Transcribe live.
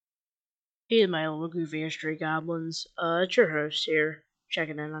Hey, my little goofy history goblins. It's your host here,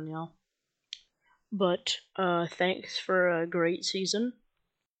 checking in on y'all. But thanks for a great season.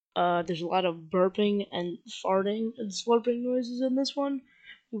 There's a lot of burping and farting and slurping noises in this one.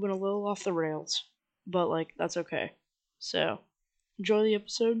 We went a little off the rails, but that's okay. So enjoy the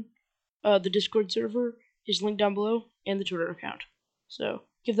episode. The Discord server is linked down below, and the Twitter account. So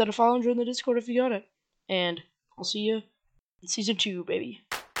give that a follow and join the Discord if you got it. And I'll see you in season 2, baby.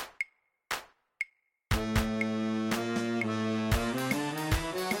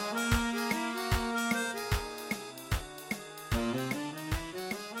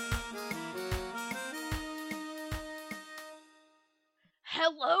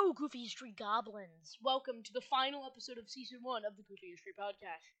 Hello, Goofy History Goblins! Welcome to the final episode of Season 1 of the Goofy History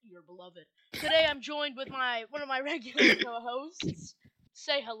Podcast, your beloved. Today I'm joined with one of my regular co-hosts.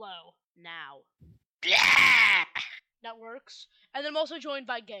 Say hello, now. That works. And then I'm also joined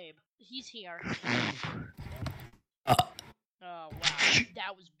by Gabe. He's here. Oh, wow.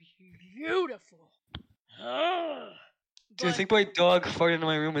 That was beautiful. Dude, I think my dog farted in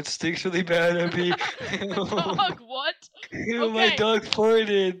my room. It stinks really bad at me. Dog, what? My dog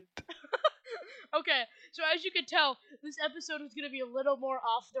farted. Okay, so as you can tell, this episode is going to be a little more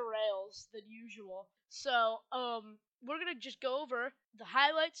off the rails than usual. So, we're going to just go over the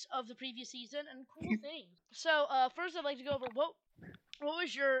highlights of the previous season and cool things. So, first I'd like to go over what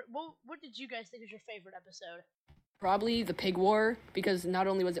did you guys think was your favorite episode? Probably the Pig War, because not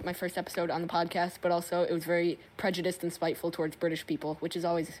only was it my first episode on the podcast, but also it was very prejudiced and spiteful towards British people, which is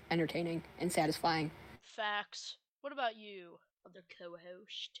always entertaining and satisfying. Facts. What about you, other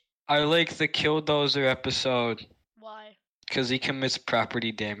co-host? I like the Killdozer episode. Why? Because he commits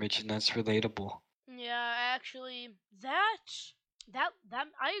property damage, and that's relatable. Yeah, actually, that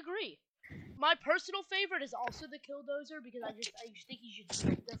I agree. My personal favorite is also the Killdozer because I just think he's just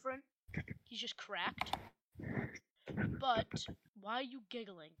built different. He's just cracked. But why are you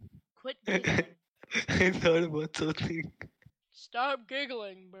giggling? Quit giggling. I thought about something. Stop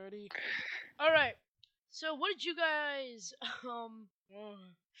giggling, birdie. Alright, so what did you guys,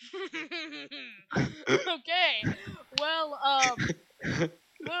 okay, well,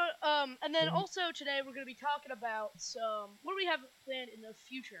 and then also today we're going to be talking about what we have planned in the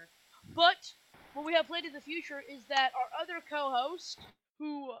future. But what we have planned in the future is that our other co-host,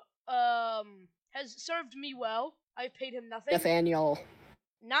 who, has served me well, I've paid him nothing. Nathaniel.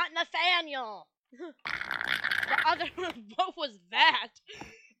 Not Nathaniel! The other, what was that?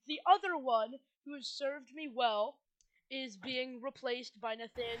 The other one who has served me well is being replaced by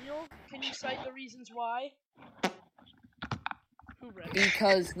Nathaniel. Can you cite the reasons why?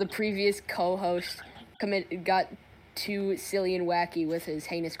 Because the previous co-host got too silly and wacky with his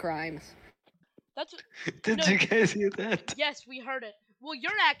heinous crimes. Did you guys hear that? Yes, we heard it. Well,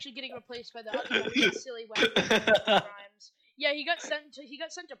 you're actually getting replaced by the other one with silly wacky crimes. Yeah, he got sent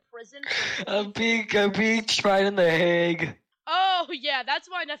to prison. I'm being tried in the Hague. Oh yeah, that's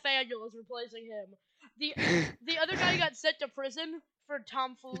why Nathaniel is replacing him. The other guy got sent to prison for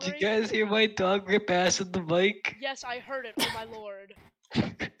tomfoolery. Did you guys hear my dog rip ass in the mic? Yes, I heard it, oh my lord.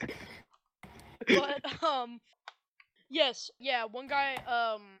 But yes, yeah, one guy,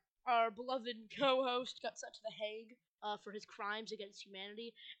 our beloved co-host got sent to the Hague for his crimes against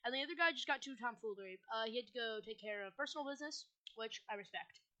humanity, and the other guy just got too tomfoolery. He had to go take care of personal business, which I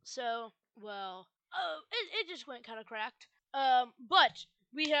respect. So, well, it just went kind of cracked. But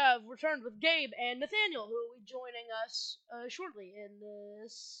we have returned with Gabe and Nathaniel, who will be joining us shortly in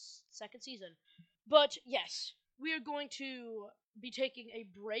this second season. But yes, we are going to be taking a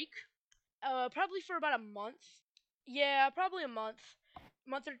break, probably for about a month. Yeah, probably a month. A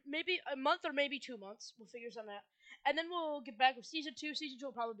month or maybe 2 months. We'll figure something out. And then we'll get back with Season 2. Season 2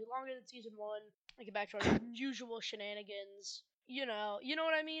 will probably be longer than Season 1. And get back to our usual shenanigans. You know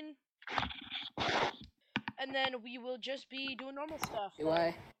what I mean? And then we will just be doing normal stuff.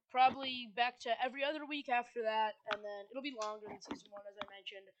 Probably back to every other week after that. And then it'll be longer than Season 1, as I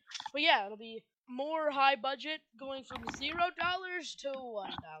mentioned. But yeah, it'll be more high budget, going from $0 to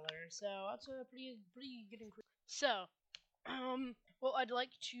 $1. So that's a pretty good increase. So, what I'd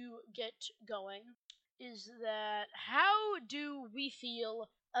like to get going is that how do we feel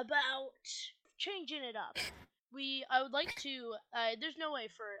about changing it up? I would like to, there's no way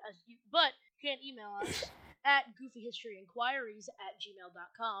for us, but you can email us at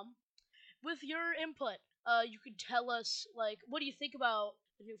goofyhistoryinquiries@gmail.com with your input. You could tell us, what do you think about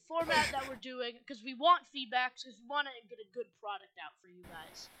the new format that we're doing, because we want feedback, because we want to get a good product out for you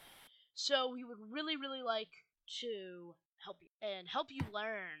guys. So we would really, really like to help you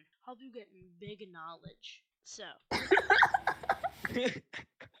learn, help you get big knowledge. So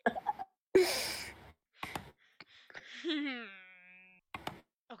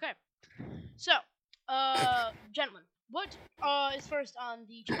first on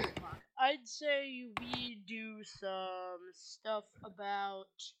the chopping block? I'd say we do some stuff about.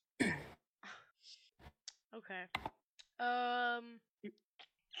 Okay. Okay.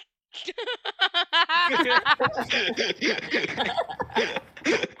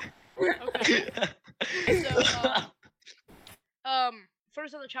 So,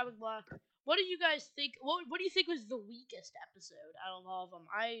 first on the chopping block, what do you guys think? What do you think was the weakest episode out of all of them?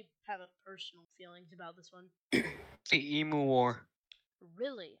 I have personal feelings about this one. The Emu War.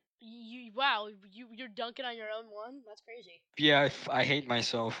 Really? Wow, you're dunking on your own one? That's crazy. Yeah, I hate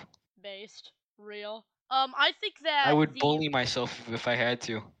myself. Based. Real. I think that I would the bully myself if I had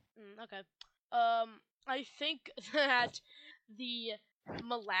to. okay. I think that the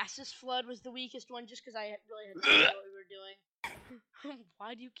molasses flood was the weakest one, just because I really had no idea what we were doing.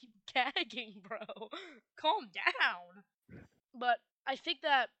 Why do you keep gagging, bro? Calm down. But I think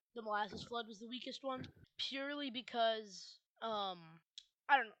that the molasses flood was the weakest one, purely because I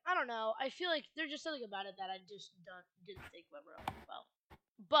don't know. I feel like there's just something about it that I just didn't think went real well.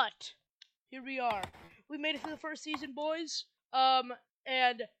 But here we are. We made it through the first season, boys.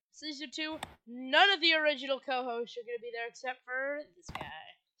 And season 2, none of the original co-hosts are gonna be there except for this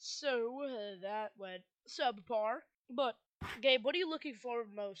guy. So that went subpar. But Gabe, what are you looking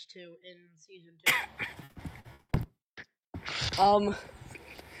forward most to in season 2?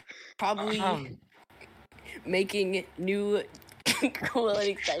 Probably making new cool and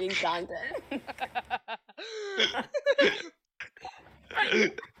exciting content.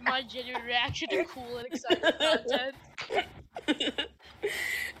 My genuine reaction to cool and exciting content.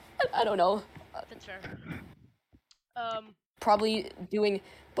 I don't know. That's fair. Probably doing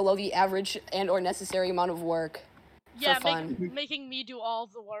below the average and or necessary amount of work. Yeah, for fun. making me do all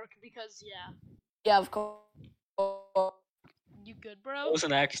the work because Yeah, of course. You good, bro? It was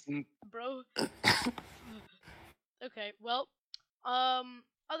an accident. Bro. Okay, well,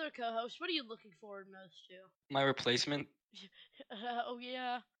 other co-hosts, what are you looking forward most to? My replacement. Oh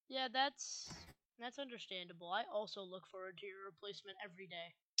yeah, that's understandable. I also look forward to your replacement every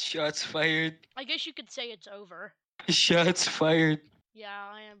day. Shots fired. I guess you could say it's over. Shots fired.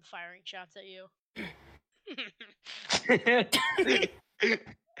 Yeah, I am firing shots at you.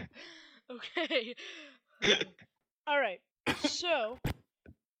 Okay. Alright, so,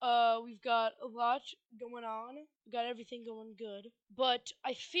 we've got a lot going on. We've got everything going good. But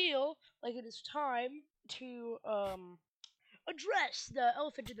I feel like it is time to, address the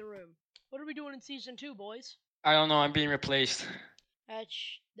elephant in the room. What are we doing in season 2, boys? I don't know. I'm being replaced.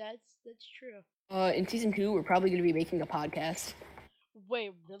 That's true. In season 2, we're probably going to be making a podcast.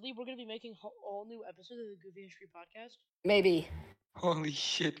 Wait, really? We're gonna be making all new episodes of the Goofy History Podcast? Maybe. Holy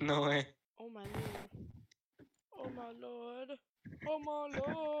shit! No way. Oh my lord. Oh my lord. Oh my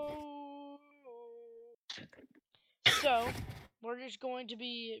lord. So, we're just going to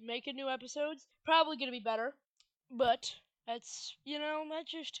be making new episodes. Probably gonna be better. But, that's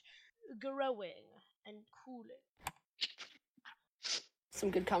just growing and cooling.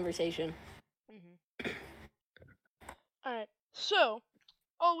 Some good conversation. Alright, so,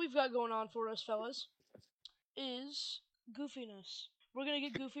 all we've got going on for us, fellas, is goofiness. We're gonna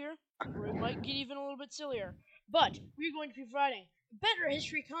get goofier, we might get even a little bit sillier, but we're going to be providing better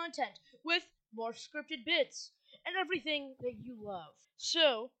history content with more scripted bits and everything that you love.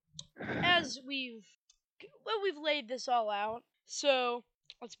 So, as we've laid this all out, so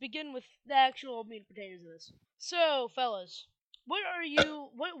let's begin with the actual meat and potatoes of this. So, fellas, what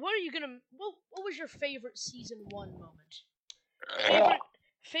was your favorite season 1 moment?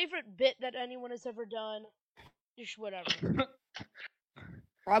 Favorite bit that anyone has ever done? Just whatever.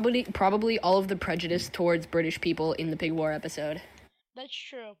 Probably all of the prejudice towards British people in the Pig War episode. That's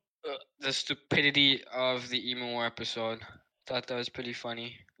true. The stupidity of the Emo War episode. Thought that was pretty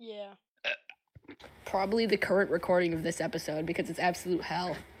funny. Yeah. Probably the current recording of this episode because it's absolute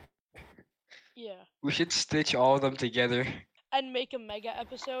hell. Yeah. We should stitch all of them together. And make a mega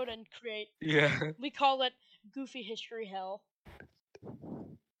episode and create. Yeah. We call it Goofy History Hell.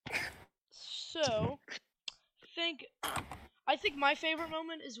 So, I think my favorite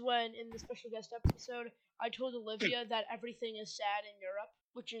moment is when, in the special guest episode, I told Olivia that everything is sad in Europe,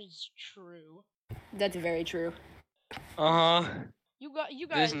 which is true. That's very true. Uh-huh. You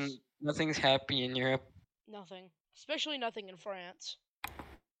guys. Nothing's happy in Europe. Nothing. Especially nothing in France.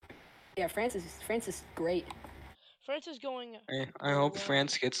 Yeah, France is great. France is going. I hope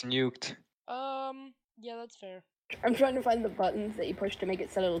France gets nuked. Yeah, that's fair. I'm trying to find the buttons that you push to make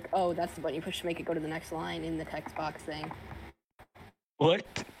it so it'll... Oh, that's the button you push to make it go to the next line in the text box thing.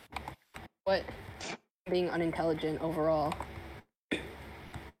 What? What? Being unintelligent overall.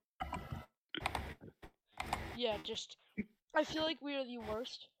 Yeah, just I feel like we are the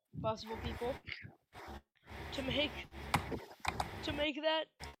worst possible people to make that.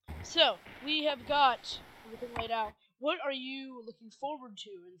 So we have got everything laid out. What are you looking forward to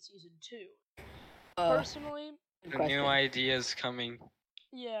in season 2? Personally, Good The question. new ideas coming.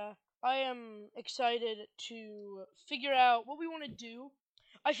 yeah, I am excited to figure out what we want to do.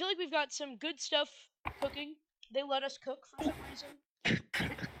 I feel like we've got some good stuff cooking. They let us cook for some reason.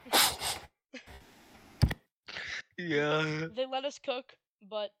 Yeah. They let us cook,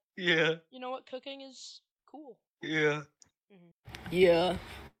 but Yeah. you know what? Cooking is cool. Yeah. Yeah.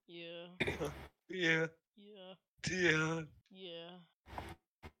 Yeah, Yeah. yeah, Yeah. yeah.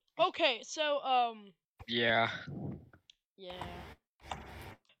 Okay, so Yeah. yeah.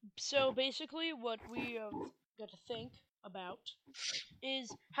 So basically, what we have got to think about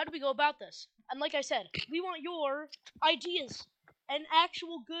is how do we go about this? And like I said, we want your ideas and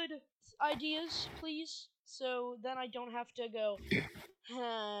actual good ideas, please. So then I don't have to go.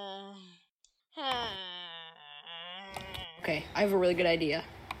 Okay, I have a really good idea.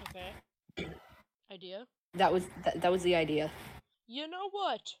 Okay. Idea. That was the idea. You know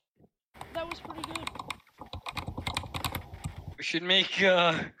what? That was pretty good. We should make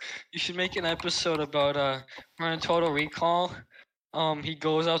you should make an episode about we're in Total Recall. He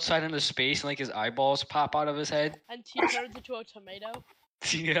goes outside into space and like his eyeballs pop out of his head. And he turns into a tomato.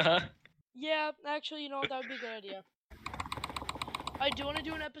 Yeah. Yeah, actually, you know what? That would be a good idea. I do want to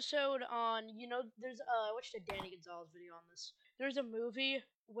do an episode on, there's I watched a Danny Gonzalez video on this. There's a movie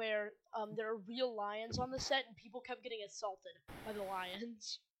where there are real lions on the set and people kept getting assaulted by the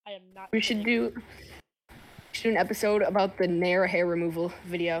lions. I am not. We should kidding. do an episode about the Nair hair removal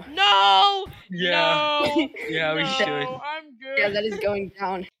video. No. Yeah. No. Yeah, we no, should. I'm good. Yeah, that is going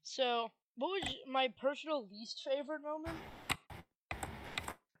down. So, what was my personal least favorite moment?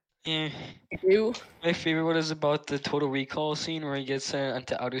 Yeah. You? My favorite one is about the Total Recall scene where he gets sent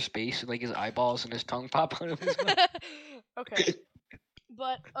into outer space with like his eyeballs and his tongue pop out of his mouth. Okay.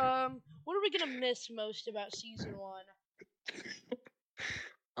 But what are we gonna miss most about season 1?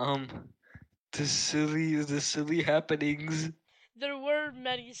 The silly happenings. There were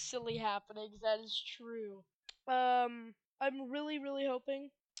many silly happenings, that is true. I'm really, really hoping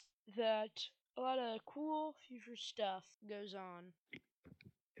that a lot of cool future stuff goes on.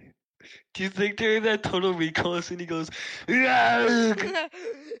 Do you think during that Total Recall scene he goes, "Yarg!"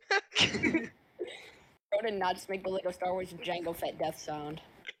 How to not just make the Lego Star Wars Jango Fett death sound.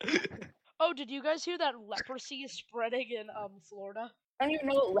 Oh, did you guys hear that leprosy is spreading in Florida? I don't even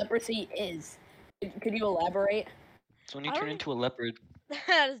know what leprosy is. Could you elaborate? It's when you I turn don't into a leopard.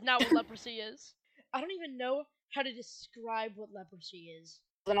 That is not what leprosy is. I don't even know how to describe what leprosy is.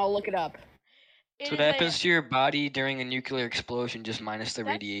 Then I'll look it up. It So is what happens to your body during a nuclear explosion, just minus the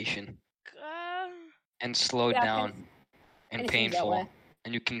That's- radiation, uh, and slowed Yeah, down kinda and seems that painful, way.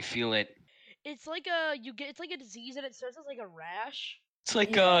 and you can feel it. it's like it's like a disease and it starts as like a rash. It's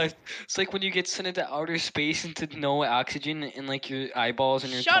like Yeah. it's like when you get sent into outer space into no oxygen in like your eyeballs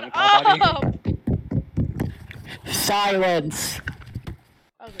and your Shut tongue pop out of you. up! Silence.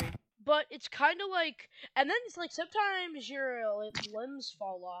 Agreed. But it's kind of like, and then it's like sometimes your limbs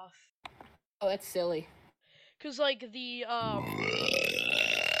fall off. Oh, that's silly. Cause like the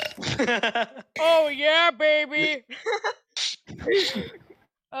oh yeah, baby.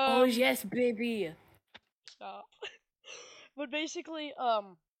 Oh yes, baby. Stop. But basically,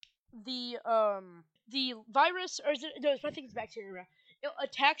 the virus, or is it, no, I think it's bacteria. It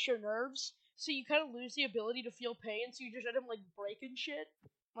attacks your nerves, so you kind of lose the ability to feel pain. So you just end up like breaking shit,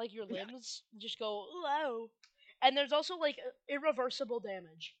 like your limbs just go whoa. And there's also like irreversible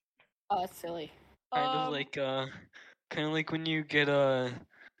damage. Oh, that's silly. Kind of like when you get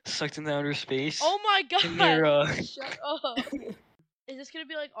sucked into outer space. Oh my and you're, god! Shut up. Is this gonna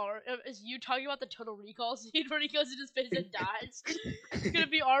be like is you talking about the Total Recall scene where he goes into space and dies? It's gonna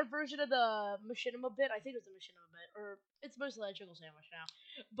be our version of the machinima bit. I think it's the machinima bit, or it's mostly a chicken sandwich now.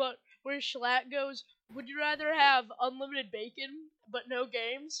 But where Schlatt goes, would you rather have unlimited bacon but no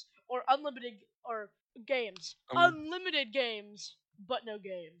games, or games? Unlimited games but no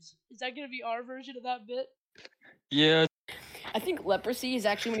games. Is that gonna be our version of that bit? Yeah. I think leprosy is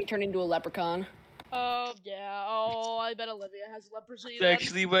actually when you turn into a leprechaun. Oh yeah. Oh, I bet Olivia has leprosy. It's then.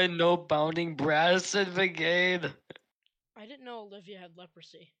 actually when no bounding brass in the game. I didn't know Olivia had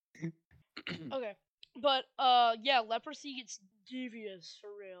leprosy. Okay. But yeah, leprosy gets devious for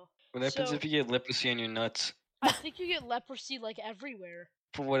real. What happens So- if you get leprosy on your nuts? I think you get leprosy like everywhere.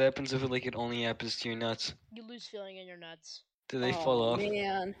 But what happens if it only happens to your nuts? You lose feeling in your nuts. Do they Oh, fall off?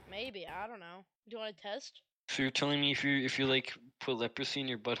 Man. Maybe, I don't know. Do you want to test? So you're telling me if you put leprosy in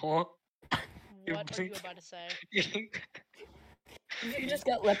your butthole? Your What are you big- about to say? You just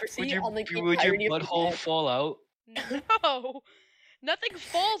got leprosy would your, on like the would your entirety of butthole head. fall out? No, nothing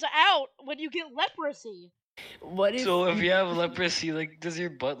falls out when you get leprosy. What if So if you have leprosy, like, does your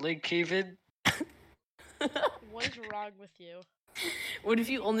butt leg cave in? What is wrong with you? what if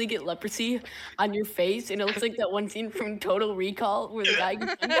you only get leprosy on your face and it looks like that one scene from Total Recall where the guy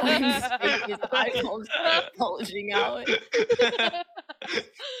gets into his face and his eyeballs start bulging out?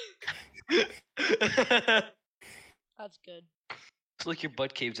 That's good. It's like your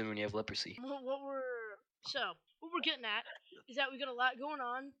butt caves in when you have leprosy. What we're getting at is that we got a lot going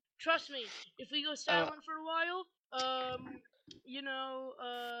on. Trust me, if we go silent for a while,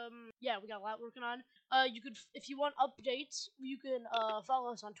 yeah, we got a lot working on. You could, if you want updates, you can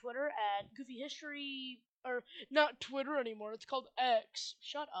follow us on Twitter at Goofy History, or not Twitter anymore. It's called X.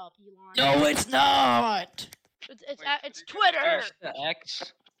 Shut up, Elon. No, it's not. It's Twitter. The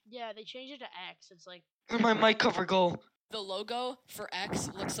X. Yeah, they changed it to X. It's like Where'd my mic cover go? The logo for X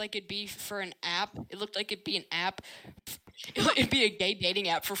looks like it'd be for an app. It looked like it'd be an app. It'd be a gay dating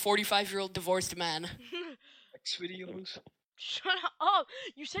app for 45-year-old divorced men. X videos. shut up.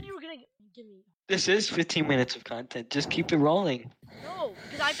 You said you were gonna give me. This is 15 minutes of content. Just keep it rolling. No,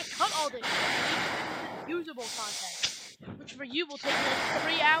 because I have to cut all this usable content, which for you will take like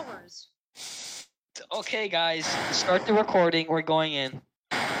 3 hours. Okay, guys, start the recording. We're going in.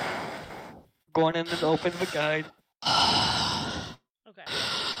 Going in and open the guide. Okay.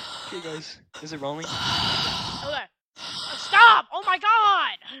 Okay, guys, is it rolling? Okay. Stop! Oh my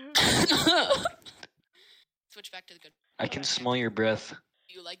god! Switch back to the good. I can smell your breath.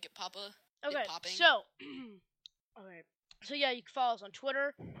 Do you like it, Papa? Okay, popping? so okay, so yeah, you can follow us on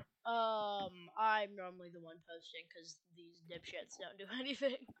Twitter. I'm normally the one posting because these dipshits don't do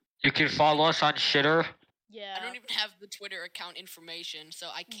anything. You can follow us on Shitter. Yeah. I don't even have the Twitter account information, so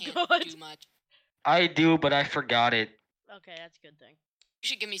I can't Good. do much. I do, but I forgot it. Okay, that's a good thing. You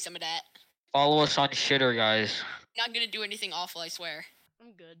should give me some of that. Follow us on Shitter, guys. Not gonna do anything awful, I swear.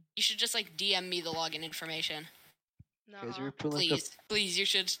 I'm good. You should just like DM me the login information. Guys, Nuh-uh. we're pulling up. Please, you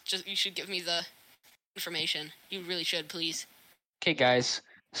should give me the information. You really should, please. Okay, guys.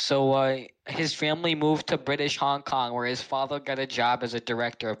 So, his family moved to British Hong Kong, where his father got a job as a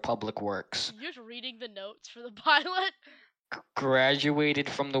director of public works. You're just reading the notes for the pilot. Graduated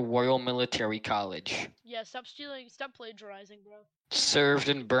from the Royal Military College. Yeah, stop stealing, stop plagiarizing, bro. Served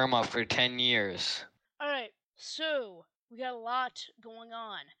in Burma for 10 years. Alright, so we got a lot going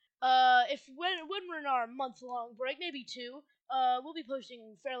on. When we're in our month-long break, maybe 2, we'll be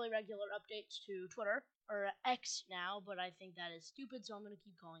posting fairly regular updates to Twitter, or X now, but I think that is stupid, so I'm gonna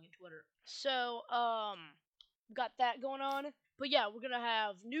keep calling it Twitter. So, got that going on. But yeah, we're gonna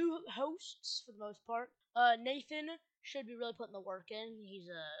have new hosts for the most part. Nathan should be really putting the work in. He's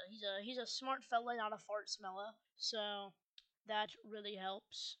a smart fella, not a fart smeller. So that really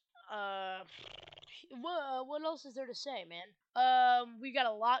helps. What else is there to say, man? We got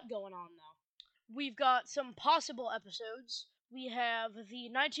a lot going on though. We've got some possible episodes. We have the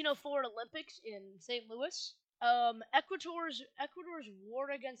 1904 Olympics in St. Louis. Ecuador's war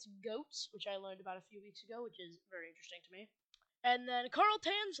against goats, which I learned about a few weeks ago, which is very interesting to me. And then Carl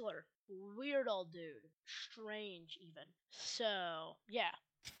Tanzler, weird old dude, strange even. So yeah,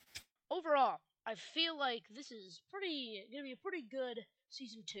 overall, I feel like this is gonna be a pretty good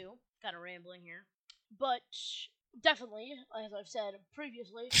season 2. Kind of rambling here, but definitely, as I've said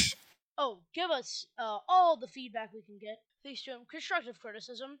previously. Give us all the feedback we can get. Please show constructive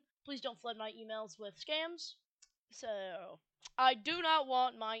criticism. Please don't flood my emails with scams. So, I do not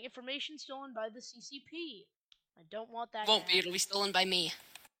want my information stolen by the CCP. I don't want that. Won't be. It'll be stolen by me.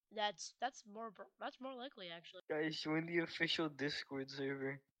 That's more likely actually. Guys, join the official Discord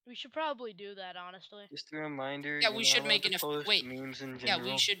server. We should probably do that honestly. Just a reminder. Yeah, you're we not should allowed make to an post wait. memes in Yeah,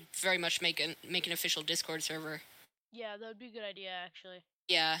 general. we should very much make an official Discord server. Yeah, that would be a good idea actually.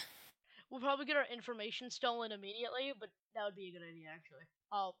 Yeah. We'll probably get our information stolen immediately, but that would be a good idea actually.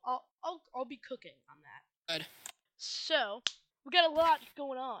 I'll be cooking on that. Good. So, we got a lot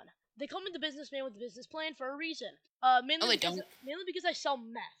going on. They call me the businessman with a business plan for a reason. Mainly because I sell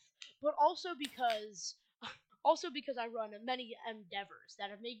meth, but also because I run many endeavors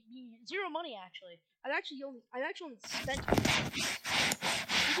that have made me zero money. Actually, I've actually only spent.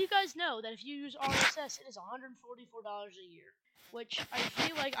 Did you guys know that if you use RSS, it is $144 a year? Which I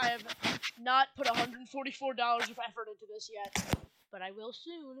feel like I have not put $144 of effort into this yet, but I will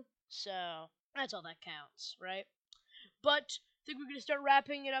soon. So that's all that counts, right? But I think we're gonna start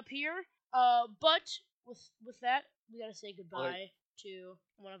wrapping it up here. But with that, we gotta say goodbye to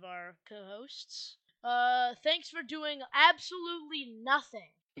one of our co-hosts. Thanks for doing absolutely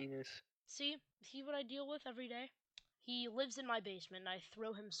nothing. Penis. See what I deal with every day? He lives in my basement, and I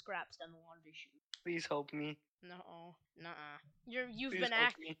throw him scraps down the laundry chute. Please help me. No, nuh-uh. You've Please been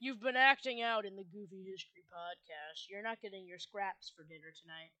help me. you've been acting out in the Goofy History podcast. You're not getting your scraps for dinner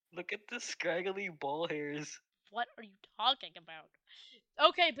tonight. Look at the scraggly ball hairs. What are you talking about?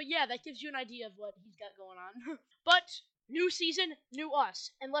 Okay, but yeah, that gives you an idea of what he's got going on. But new season, new us,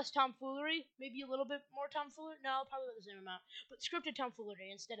 and less tomfoolery. Maybe a little bit more tomfoolery. No, probably about the same amount. But scripted tomfoolery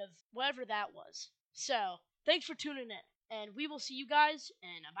instead of whatever that was. So thanks for tuning in, and we will see you guys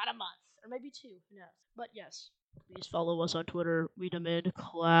in about a month or maybe 2. Who knows? But yes, please follow us on Twitter.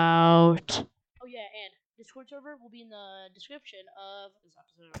 WeDemandClout. Oh yeah, and Discord server will be in the description of this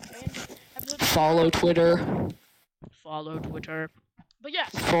episode. And episode Follow Twitter. Follow Twitter. But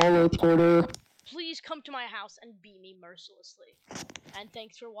yes, Follow Twitter. please come to my house and beat me mercilessly. And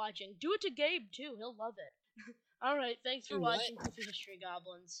thanks for watching. Do it to Gabe too. He'll love it. Alright, thanks for Do what? watching Goofy History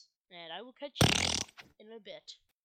Goblins. And I will catch you in a bit.